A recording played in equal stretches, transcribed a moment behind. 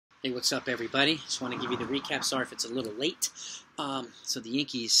Hey, what's up, everybody? Just want to give you the recap. Sorry if it's a little late. So the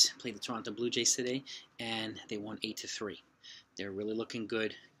Yankees played the Toronto Blue Jays today, and they won 8-3. They're really looking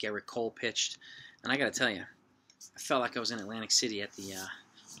good. Gerrit Cole pitched, and I got to tell you, I felt like I was in Atlantic City at the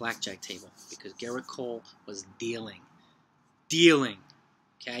blackjack table because Gerrit Cole was dealing.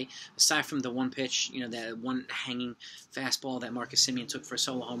 Okay, aside from the one pitch, that one hanging fastball that Marcus Semien took for a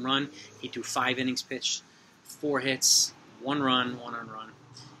solo home run, he threw 5 innings pitched, 4 hits, 1 run, 1 earned run.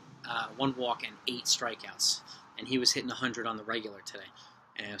 1 walk and 8 strikeouts, and he was hitting 100 on the regular today.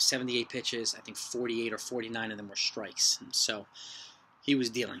 78 pitches, I think 48 or 49 of them were strikes. And so he was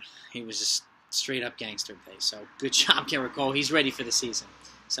dealing. He was just straight up gangster today. So good job, Gerrit Cole. He's ready for the season.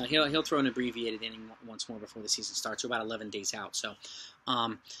 So he'll throw an abbreviated inning once more before the season starts. We're about 11 days out. So,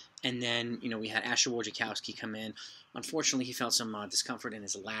 and then we had Asher Wojciechowski come in. Unfortunately, he felt some discomfort in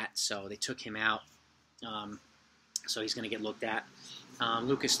his lat, so they took him out. So he's going to get looked at.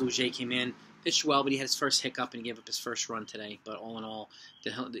 Lucas Luge came in, pitched well, but he had his first hiccup and he gave up his first run today. But all in all,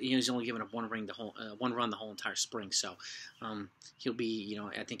 he's only given up one run the whole entire spring. So he'll be,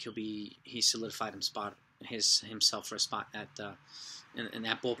 I think he solidified himself for a spot at in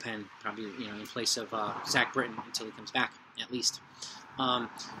that bullpen, probably in place of Zach Britton until he comes back at least. And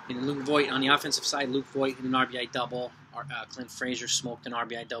Luke Voigt on the offensive side, Luke Voigt hit an RBI double. Clint Frazier smoked an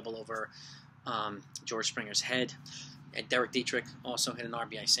RBI double over George Springer's head. And Derek Dietrich also hit an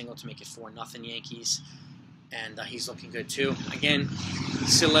RBI single to make it 4-0 Yankees. And he's looking good too. Again,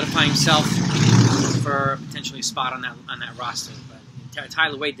 solidifying himself for potentially a spot on that roster. But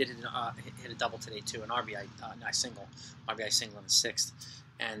Tyler Wade did hit a double today too, an RBI single in the 6th,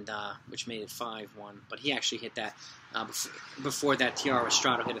 and which made it 5-1. But he actually hit that before that. Tiago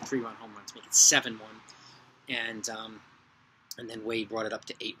Estrada hit a 3-run home run to make it 7-1, and then Wade brought it up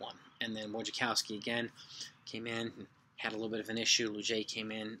to 8-1. And then Wojciechowski again came in. Had a little bit of an issue. Luge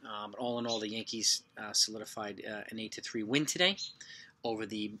came in. But all in all, the Yankees solidified an 8-3 win today over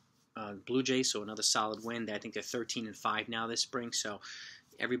the Blue Jays, so another solid win. I think they're 13-5 now this spring, so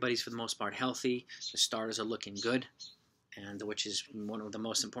everybody's for the most part healthy. The starters are looking good, and which is one of the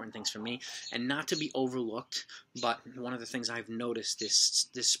most important things for me. And not to be overlooked, but one of the things I've noticed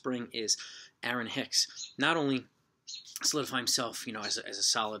this spring is Aaron Hicks. Not only solidify himself, as a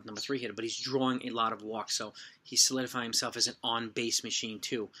solid number 3 hitter, but he's drawing a lot of walks, so he's solidifying himself as an on-base machine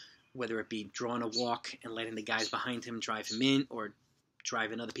too, whether it be drawing a walk and letting the guys behind him drive him in, or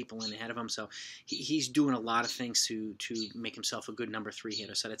driving other people in ahead of him. So he's doing a lot of things to make himself a good number 3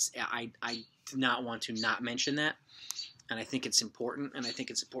 hitter. So I did not want to not mention that, and I think it's important, and I think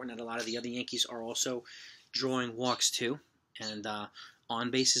it's important that a lot of the other Yankees are also drawing walks too, and on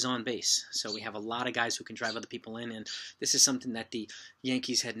base is on base. So we have a lot of guys who can drive other people in, and this is something that the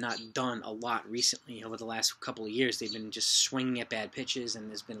Yankees had not done a lot recently. Over the last couple of years, they've been just swinging at bad pitches, and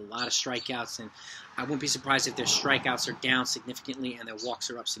there's been a lot of strikeouts, and I wouldn't be surprised if their strikeouts are down significantly and their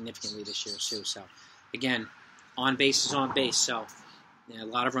walks are up significantly this year too. So again, on base is on base, so a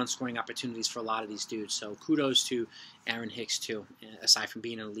lot of run scoring opportunities for a lot of these dudes. So kudos to Aaron Hicks too, aside from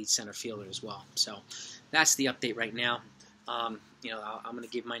being an elite center fielder as well. So that's the update right now. I'm going to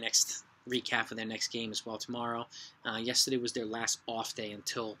give my next recap of their next game as well tomorrow. Yesterday was their last off day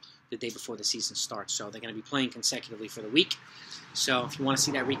until the day before the season starts, so they're going to be playing consecutively for the week. So if you want to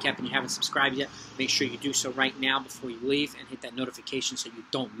see that recap and you haven't subscribed yet, make sure you do so right now before you leave, and hit that notification so you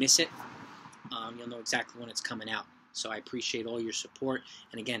don't miss it. You'll know exactly when it's coming out. So I appreciate all your support,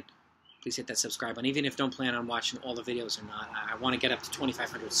 and again, please hit that subscribe button, even if you don't plan on watching all the videos or not. I want to get up to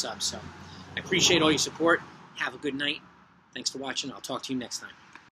 2,500 subs, so I appreciate all your support. Have a good night. Thanks for watching. I'll talk to you next time.